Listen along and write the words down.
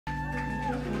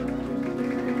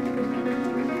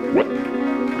What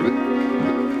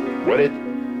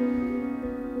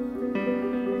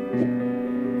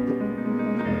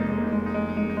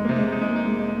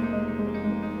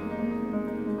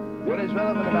is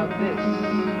relevant about this?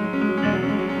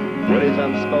 What is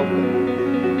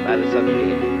unspoken by the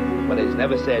subjugated? What is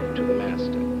never said to the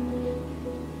master?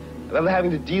 Whether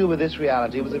having to deal with this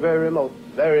reality was a very remote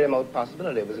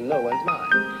possibility. It was in no one's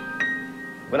mind.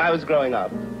 When I was growing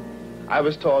up, I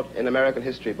was taught in American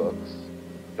history books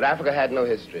that Africa had no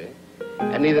history,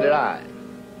 and neither did I.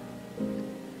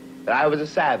 That I was a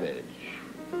savage,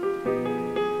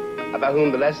 about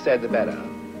whom the less said the better,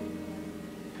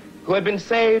 who had been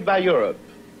saved by Europe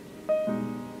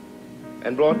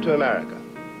and brought to America.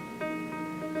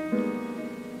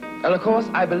 And of course,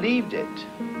 I believed it.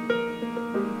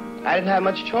 I didn't have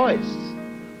much choice.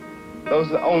 Those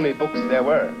were the only books there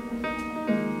were.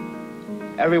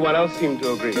 Everyone else seemed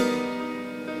to agree.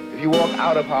 If you walk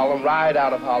out of Harlem, ride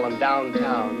out of Harlem,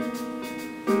 downtown,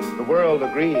 the world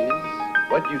agrees.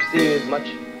 What you see is much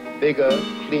bigger,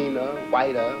 cleaner,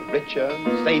 whiter, richer,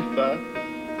 safer.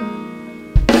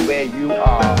 Where you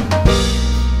are,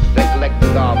 they collect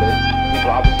the garbage.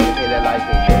 People obviously pay their life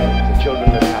insurance. The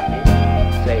children are happy.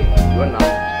 Say, you're not.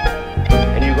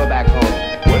 And you go back home.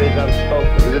 What is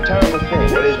unspoken is a terrible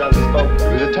thing. What is unspoken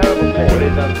is a terrible thing. What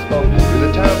is unspoken is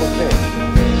a terrible thing.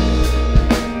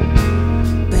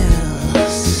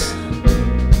 Bells,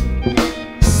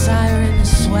 sirens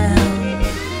swell,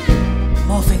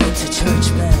 morphing into church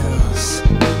bells,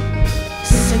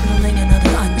 signaling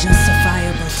another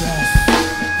unjustifiable death.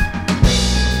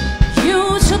 You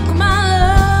took my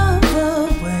love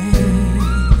away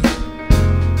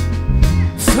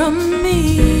from me.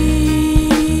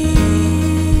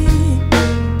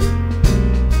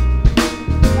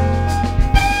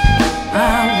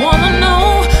 I wanna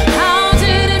know, how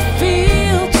did it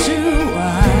feel to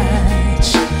watch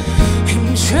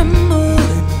him tremble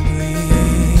and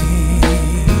bleed?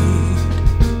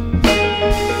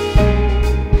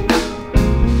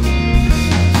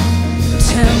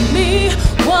 Tell me,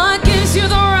 what gives you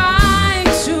the right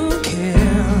to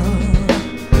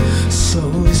kill so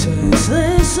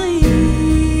senselessly?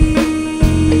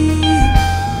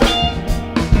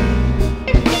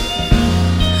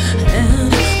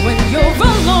 And when you're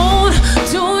alone,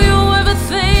 do you ever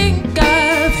think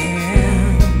of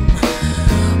him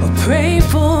or pray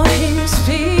for his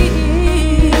peace?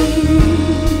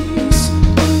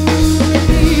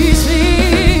 Peace,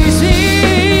 peace,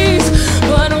 peace.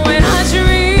 But when I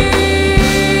dream,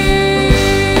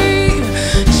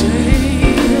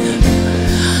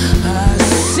 I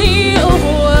see a world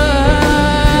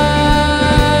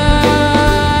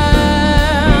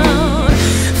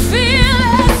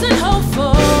fearless and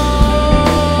hopeful,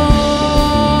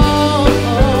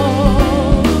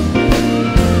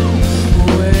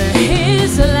 where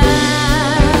his life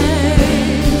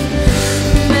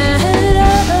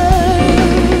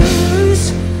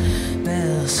matters.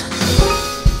 Bells.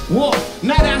 Whoa,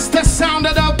 now that's the sound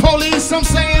of the police. I'm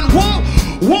saying whoa,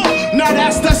 whoa. Now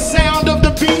that's the sound of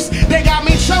the beast. They got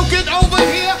me choking over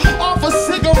here off of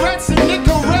cigarettes and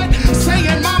Nicorette,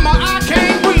 saying, Mama, I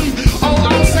can't breathe. Oh,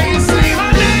 I'm saying, say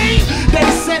her name. They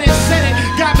said it,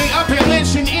 got me up here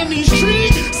lynching in these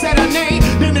trees. Said her name,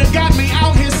 then it got me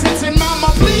out here sitting,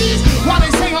 Mama, please. While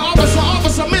they say officer,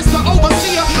 officer, Mr.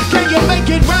 Overseer, can you make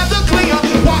it rather clear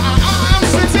why I'm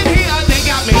sitting here? They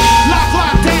got me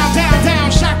locked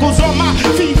down, shackles on my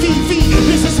feet.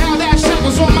 This is how that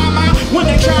shackles on my mind when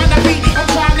they trying to beat. I'm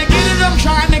trying to get it, I'm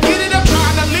trying to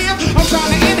live, I'm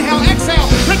trying to inhale, exhale.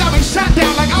 They got me shot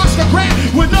down like Oscar Grant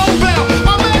with no bell.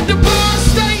 I'm at the bar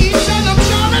station, I'm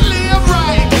trying to live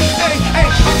right. Hey,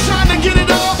 I'm trying to get it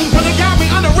all, but they got me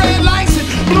under red lights and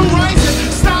blue lights and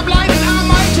stoplight, and I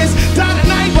might just die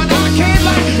tonight, but I can't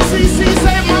lie. CC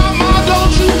say, Mama,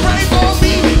 don't you pray for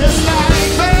me. It's like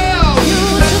bells. You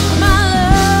took my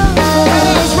love.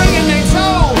 Bells ringing they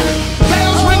toll.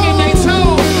 Bells ringing they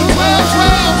toll.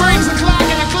 12 rings the clock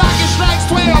and the clock it strikes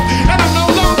 12. And I'm no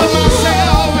longer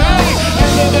myself. Hey,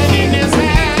 I'm living in this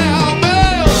hell.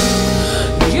 Bells.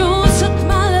 You took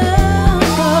my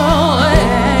love away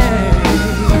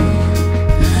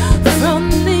from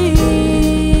me.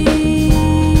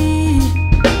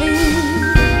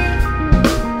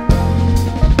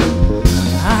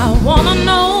 I wanna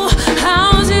know,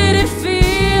 how did it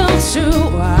feel to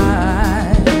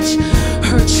watch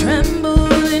her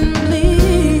tremble and bleed?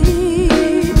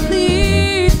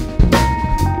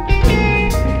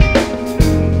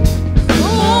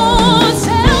 Oh,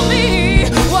 tell me,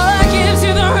 what gives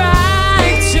you the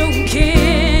right to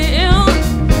kill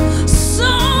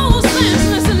so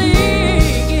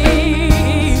senselessly?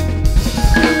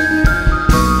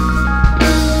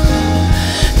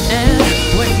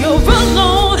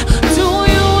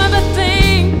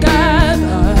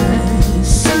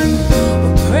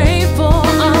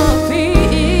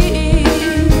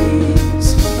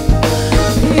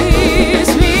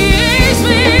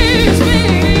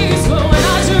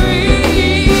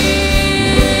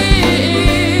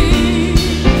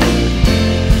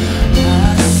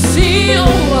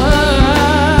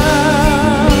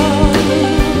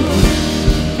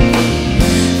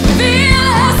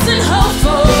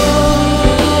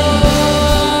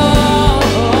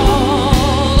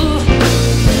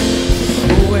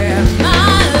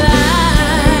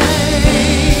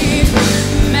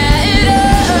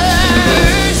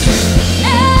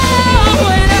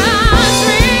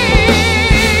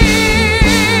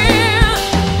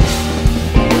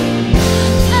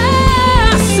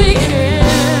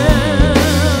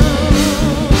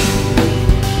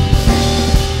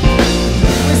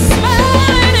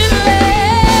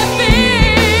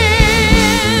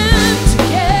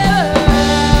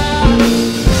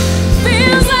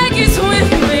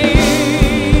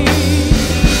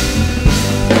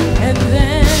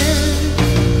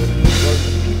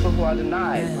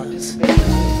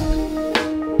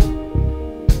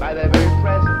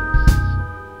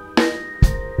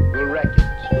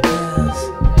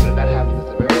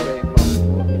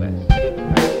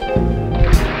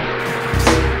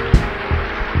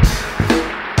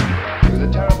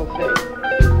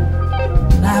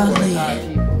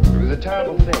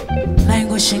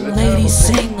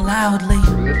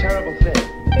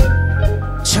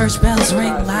 Church bells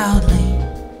ring loudly.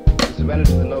 We surrender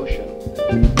to the notion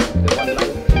that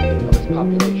 1/9 of its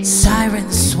population.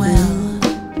 Sirens swell,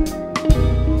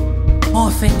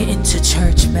 morphing into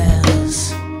church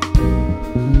bells,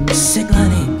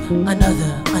 signaling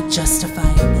another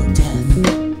unjustifiable death.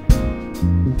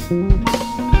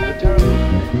 The terrible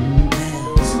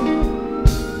Bells.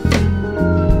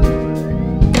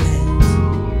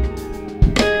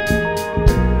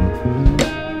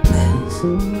 Bells.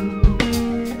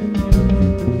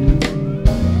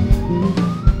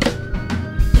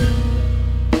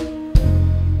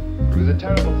 It was a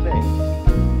terrible thing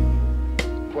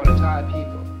for an entire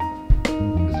people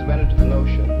to surrender to the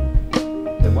notion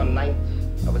that 1/9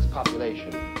 of its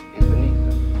population is beneath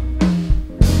them.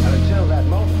 And until that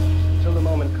moment, until the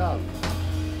moment comes,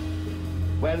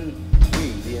 when we,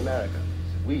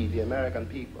 the American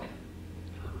people,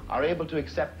 are able to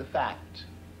accept the fact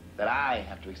that I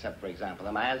have to accept, for example,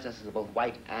 that my ancestors are both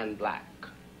white and black,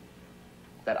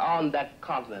 that on that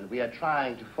continent we are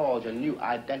trying to forge a new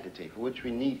identity for which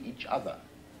we need each other,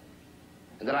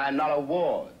 and that I am not a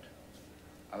ward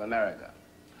of America.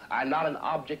 I am not an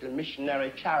object of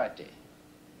missionary charity.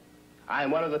 I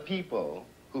am one of the people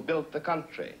who built the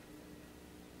country.